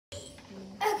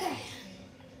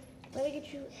Let me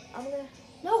get you. I'm gonna.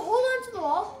 No, hold on to the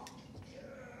wall.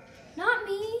 Not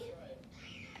me.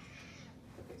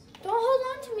 Don't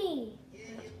hold on to me.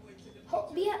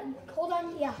 Hold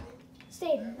on. Yeah.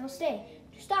 Stay. No, stay.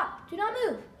 Stop. Do not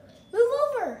move. Move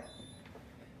over.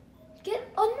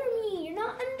 Get under me. You're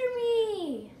not under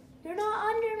me. You're not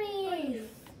under me. Are you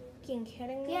fucking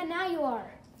kidding me? Yeah, now you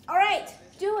are. All right,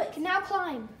 do it. Now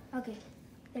climb. Okay.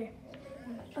 There.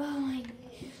 Oh my.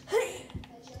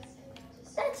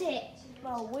 That's it.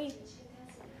 No, wait.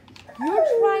 You're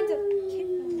trying to kick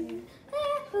me.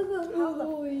 How the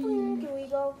fuck can we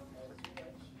go?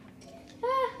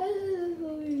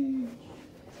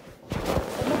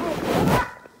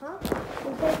 Huh?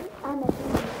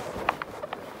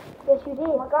 Yes, you did.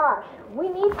 Oh my gosh, we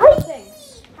need something.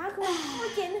 How can we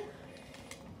freaking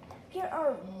get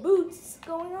our boots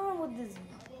going on with this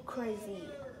crazy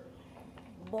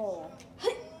ball?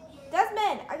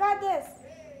 Desmond, I got this.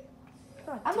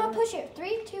 God I'm damn gonna it. push it.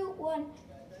 3, 2, 1.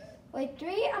 Wait,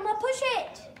 3. I'm gonna push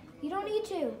it. You don't need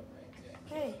to.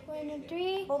 Okay. 1,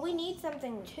 3, Well, we need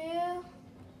something. 2,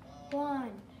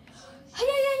 1.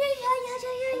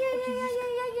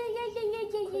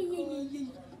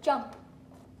 Jump.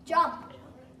 Jump.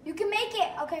 You can make it.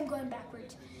 Okay, I'm going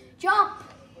backwards. Jump.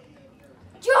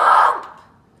 Jump.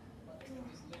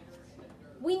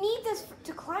 We need this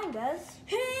to climb, Des.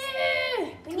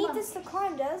 We need this to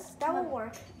climb, Des. That will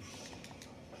work.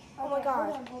 Oh my Okay, god.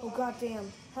 hold on, hold Oh on. god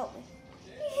damn. Help me.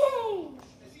 Yay.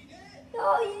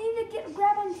 No, you need to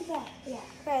grab onto that. Yeah.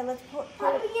 Okay, let's put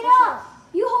How do we get push it up?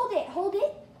 You hold it. Hold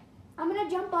it. I'm gonna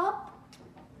jump up.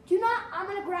 Do not. I'm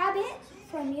gonna grab it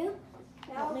from you.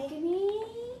 Now Help me. give me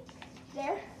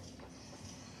there.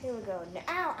 Here we go.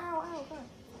 Ow, ow, ow. God.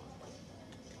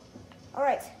 All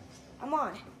right, I'm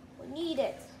on. We need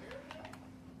it.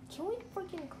 Can we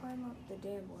freaking climb up the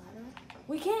damn ladder?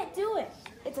 We can't do it.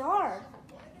 It's hard.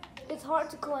 It's hard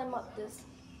to climb up this.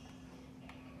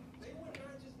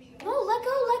 No, let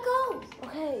go. Let go.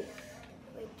 Okay.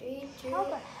 Wait, 3, 2. How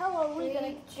the hell are we gonna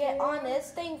 3, get 2, on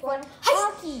this thing for 1.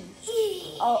 hockey?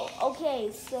 Oh,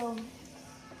 okay. So.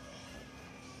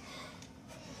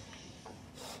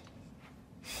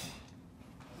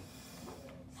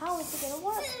 How is it gonna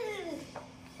work?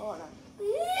 Hold on.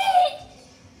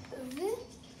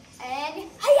 And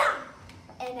hiya,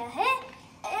 and a hit,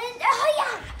 and a hiya,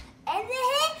 and a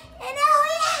hit, and a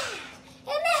hiya,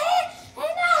 and a hit,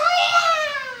 and a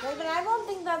hiya. But I don't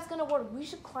think that's gonna work. We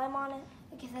should climb on it.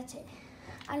 Okay, that's it.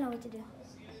 I know what to do.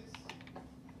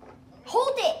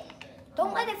 Hold it.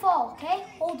 Don't let it fall, okay?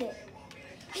 Hold it.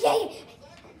 Hiya.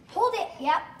 Hold it.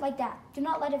 Yep, like that. Do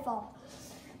not let it fall.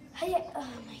 Hiya. Oh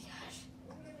my gosh.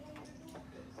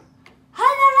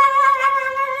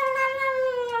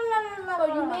 Oh,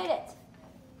 you made it.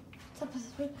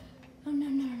 No, no,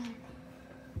 no, no.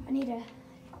 I need a.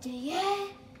 Yeah.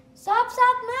 Stop,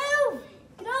 move.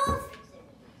 Get off.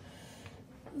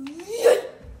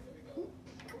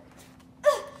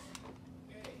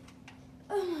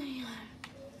 Oh my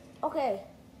god. Okay.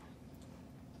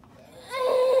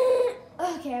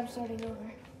 Okay, I'm starting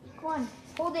over. Come on,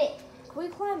 hold it. Can we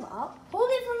climb up? Hold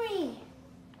it for me.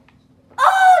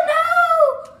 Oh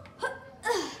no!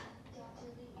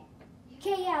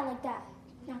 Okay, yeah, like that.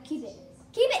 Now keep it.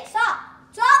 Keep it. Stop.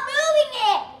 Stop moving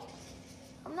it.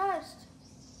 I'm not.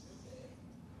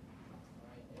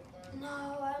 No,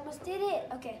 I almost did it.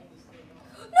 Okay.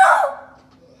 No!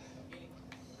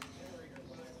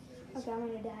 Okay, I'm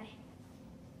gonna die.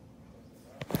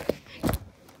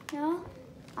 No,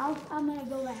 I'm gonna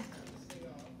go back.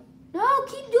 No,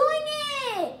 keep doing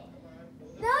it.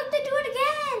 Now I have to do it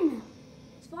again.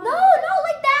 No,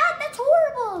 like that. That's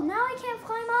horrible. Now I can't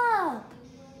climb up.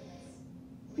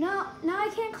 No, now I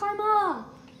can't climb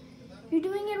up. You're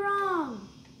doing it wrong.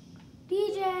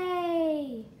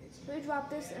 DJ, Let me drop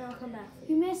this and I'll come back.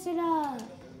 you messed it up.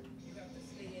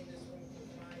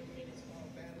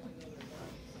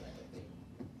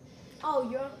 Oh,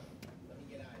 you're.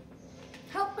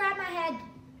 Help grab my head.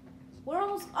 We're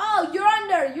almost. Oh, you're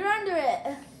under. You're under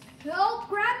it. Help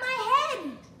grab my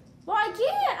head. Well, I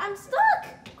can't. I'm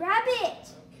stuck. Grab it.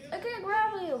 I can't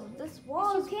grab you. This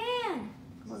wall Yes, is. you can.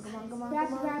 Come on, come on, come on. Grab,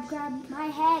 come on. grab my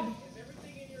head.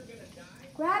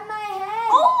 Grab my head.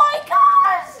 Oh my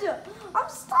gosh! I'm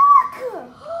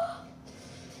stuck.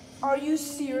 Are you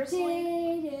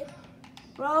seriously? Did it.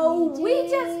 Bro, You we did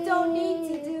just don't need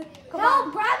to do. Come Help,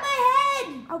 on. grab my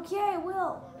head. Okay, I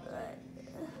will.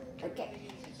 Okay.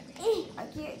 I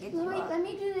can't get you Wait, up. let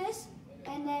me do this.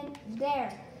 And then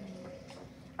there.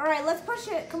 All right, let's push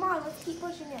it. Come on, let's keep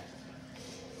pushing it.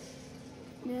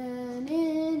 Na,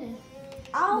 na, na.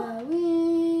 Ow. Na,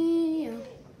 wee.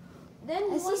 Then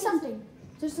I see something.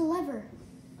 There's a lever.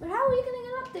 But how are we gonna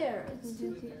get up there? It's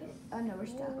too... Oh no, we're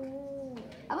stuck. Oh.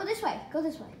 How about this way? Go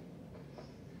this way.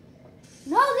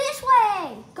 No, this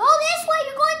way! Go this way!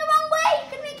 You're going the wrong way! You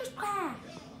can make us crash.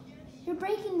 You're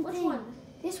breaking the Which thing. one?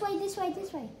 This way, this way,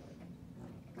 this way.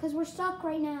 Because we're stuck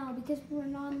right now because we're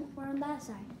on that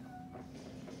side.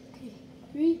 Okay.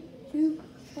 3, 2,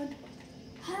 1.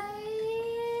 Hey!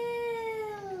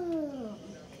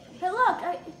 Hey, look!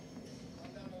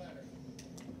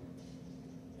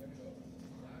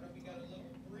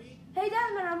 Hey,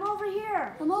 Desmond, I'm over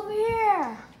here. I'm over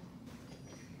here.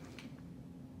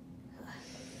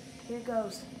 Here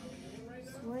goes.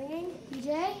 Swinging.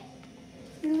 DJ,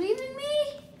 you're leaving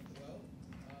me?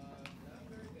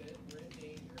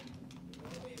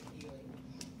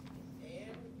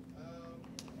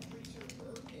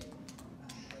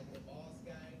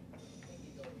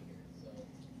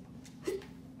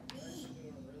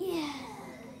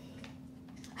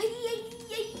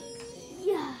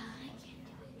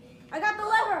 I got the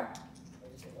lever.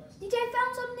 DJ, I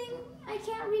found something. I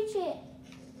can't reach it.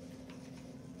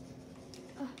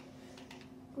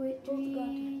 Wait,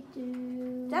 3,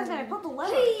 2. Desmond, I pulled the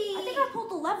lever. Hey! I think I pulled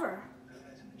the lever.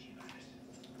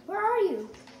 Where are you?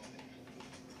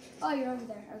 Oh, you're over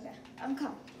there. Okay, I'm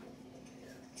coming.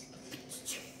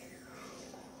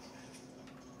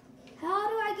 How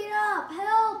do I get up?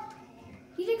 Help!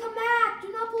 DJ, come back. Do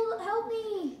not pull. Help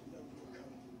me.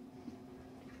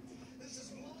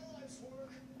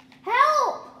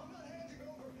 Help!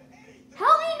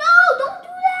 Help me! No! Don't do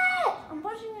that! I'm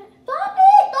pushing it. Stop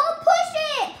it! Don't push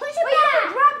it! Push it Wait, I back!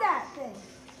 can grab that thing.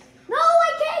 No, I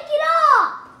can't get up!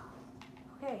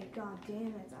 Okay, god damn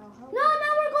it. I'll help No,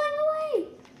 now we're going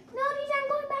away! No, DJ, I'm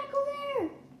going back over there.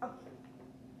 Oh.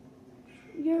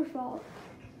 Your fault.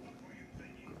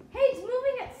 Hey, it's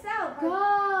moving itself.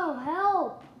 Go!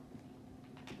 Help!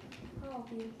 I'll help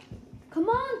you. Come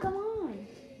on, come on.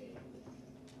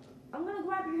 I'm gonna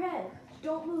grab your head.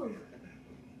 Don't move.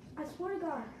 I swear to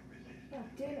God. God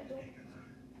damn it. Don't.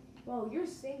 Whoa, you're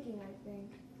sinking, I think.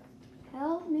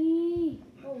 Help me.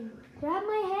 Oh, Grab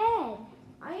my head.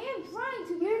 I am trying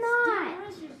to. You're not.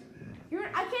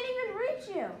 I can't even reach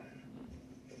you.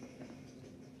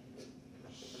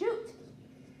 Shoot.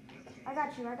 I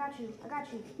got you. I got you. I got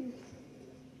you.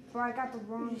 Bro, I got the You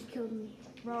wrong. just killed me.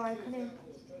 Bro, I couldn't.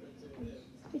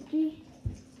 Vicky,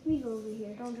 let me go over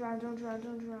here. Don't drown. Don't drown.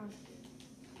 Don't drown.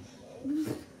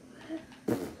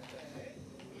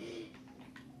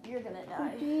 You're gonna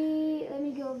die. Vicky, let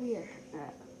me go over here.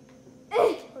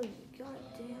 Oh, god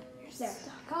damn. You're There.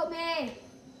 stuck. Help me.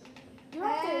 You're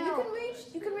up there. You Help. can reach.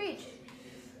 You can reach.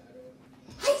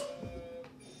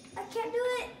 I can't do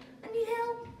it. I need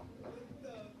help.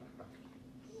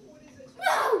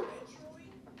 No!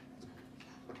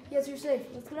 Yes, you're safe.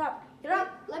 Let's get up. Get up.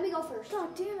 Let me go first.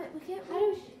 God damn it. We can't How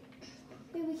do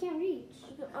reach. we can't reach.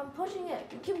 I'm pushing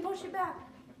it. You can push it back.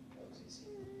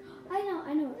 I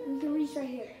know. We can reach right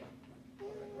here.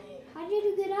 How did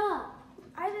you get up?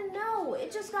 I didn't know.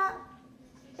 It just got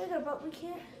bigger, but we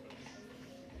can't.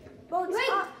 Well, it's Wait,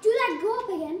 up. do that. Go up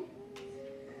again.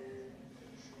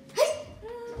 Hey!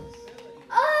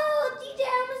 Oh, DJ, I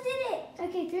almost did it.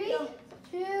 Okay,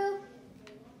 3, 2,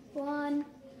 1.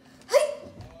 Hey!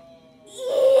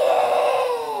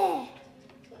 Yeah! Oh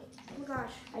my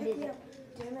gosh. I did Pick me it. up.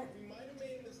 Damn it.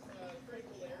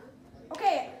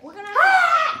 Okay, we're gonna.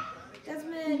 Ah!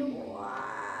 Desmond,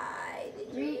 why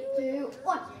did 3, you 2,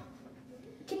 1.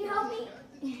 Can you help me?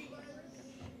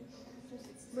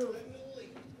 move?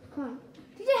 Come on.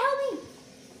 DJ, help me.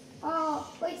 Oh,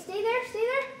 wait, stay there.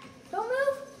 Don't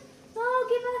move. No,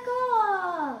 get back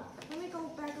up. Let me go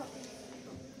back up.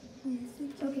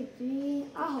 Okay, 3.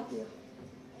 I'll help you.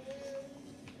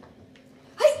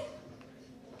 Hey!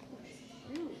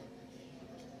 Move.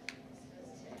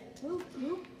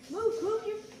 You.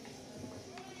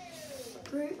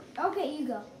 Okay, you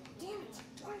go. Damn it.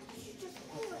 Why did you just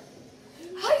pull it?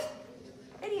 Hey!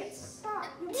 Idiot, stop.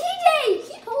 DJ,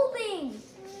 keep holding.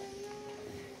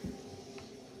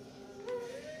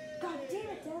 God damn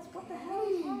it, Des. What the hell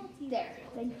is wrong with you? There.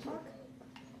 Thank you. Fuck.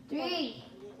 3,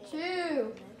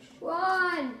 2,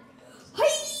 1. Hey!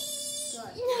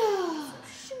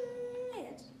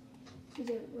 Shit. DJ,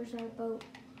 where's our boat?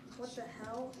 What the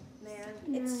hell, man?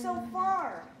 It's so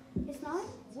far. It's not?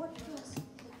 What the?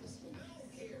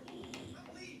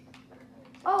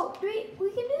 Oh, 3. We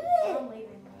can do I'm it. leaving.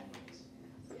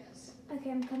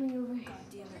 Okay, I'm coming over. God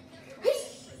damn it.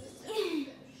 Hey!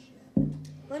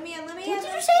 Let me in. What did you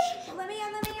say? Let me in.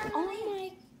 Oh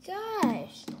my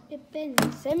gosh. It's been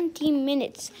 17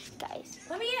 minutes, guys.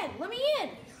 Let me in.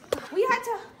 We had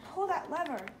to pull that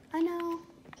lever. I know.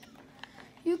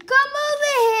 You come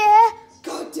over here.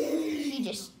 God damn it. He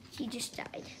just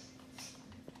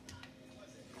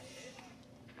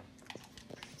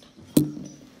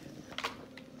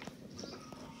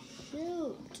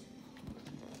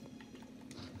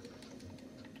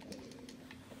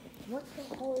What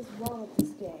the hell is wrong with this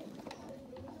game?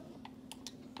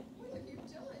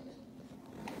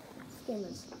 This game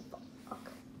is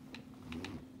fuck.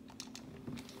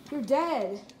 You're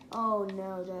dead. Oh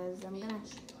no, Des. I'm gonna.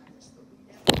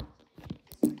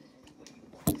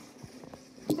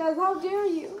 Des, how dare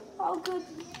you? How could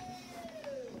you?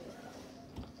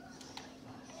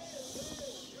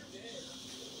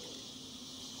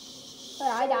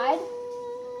 I died.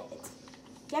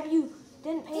 Yeah, but you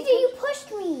didn't pay DJ, attention. you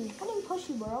pushed me. I didn't push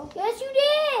you, bro. Yes, you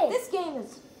did. This game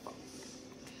is.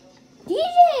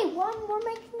 DJ, we're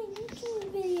making a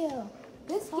YouTube video.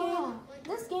 This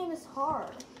game is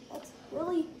hard. It's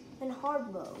really in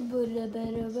hard mode.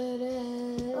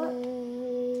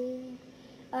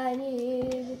 I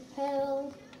need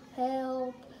help.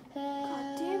 God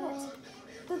damn it!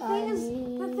 The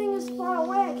thing is far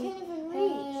away. I can't even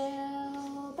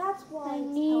reach. That's why I it's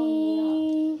telling me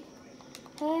need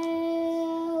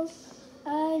help.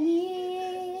 I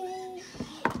need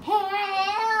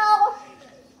help.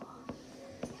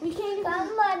 we can't even.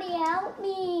 Somebody help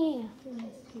me.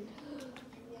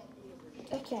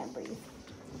 I can't breathe.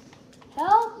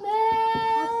 Help me.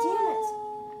 God damn it!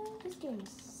 This game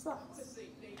sucks.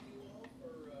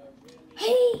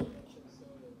 Hey.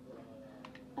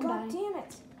 I'm God dying. damn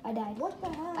it! I died. What the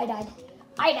hell? I died.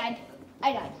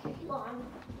 Well,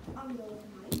 I'm going.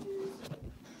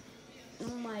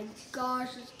 Oh my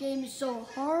gosh, this game is so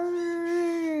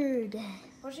hard.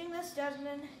 Pushing this,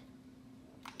 Desmond.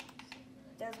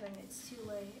 Desmond, it's too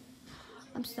late.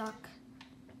 I'm stuck.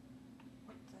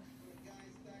 What the?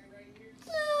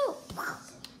 No.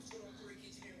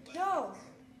 No.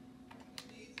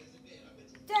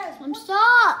 Des, I'm what?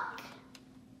 stuck.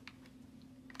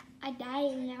 I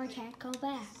died and now I can't go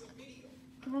back.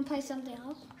 You want to play something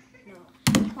else? No.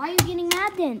 Why are you getting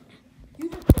mad then? You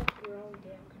just broke your own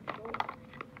damn controller.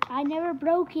 I never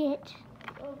broke it.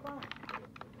 Oh, fine.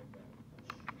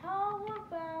 How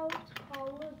about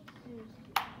Call of Duty?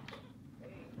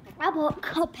 How about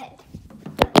Cuphead?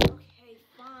 Okay,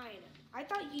 fine. I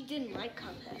thought you didn't like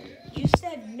Cuphead. You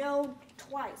said no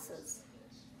twice.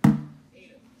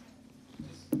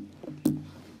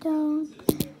 Don't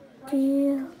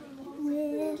deal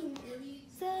with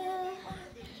the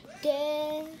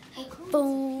devil.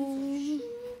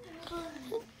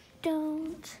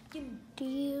 Don't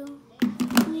deal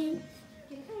with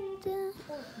the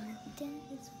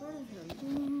It's fun of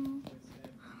him.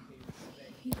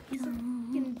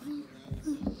 devil.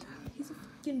 He's a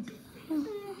fucking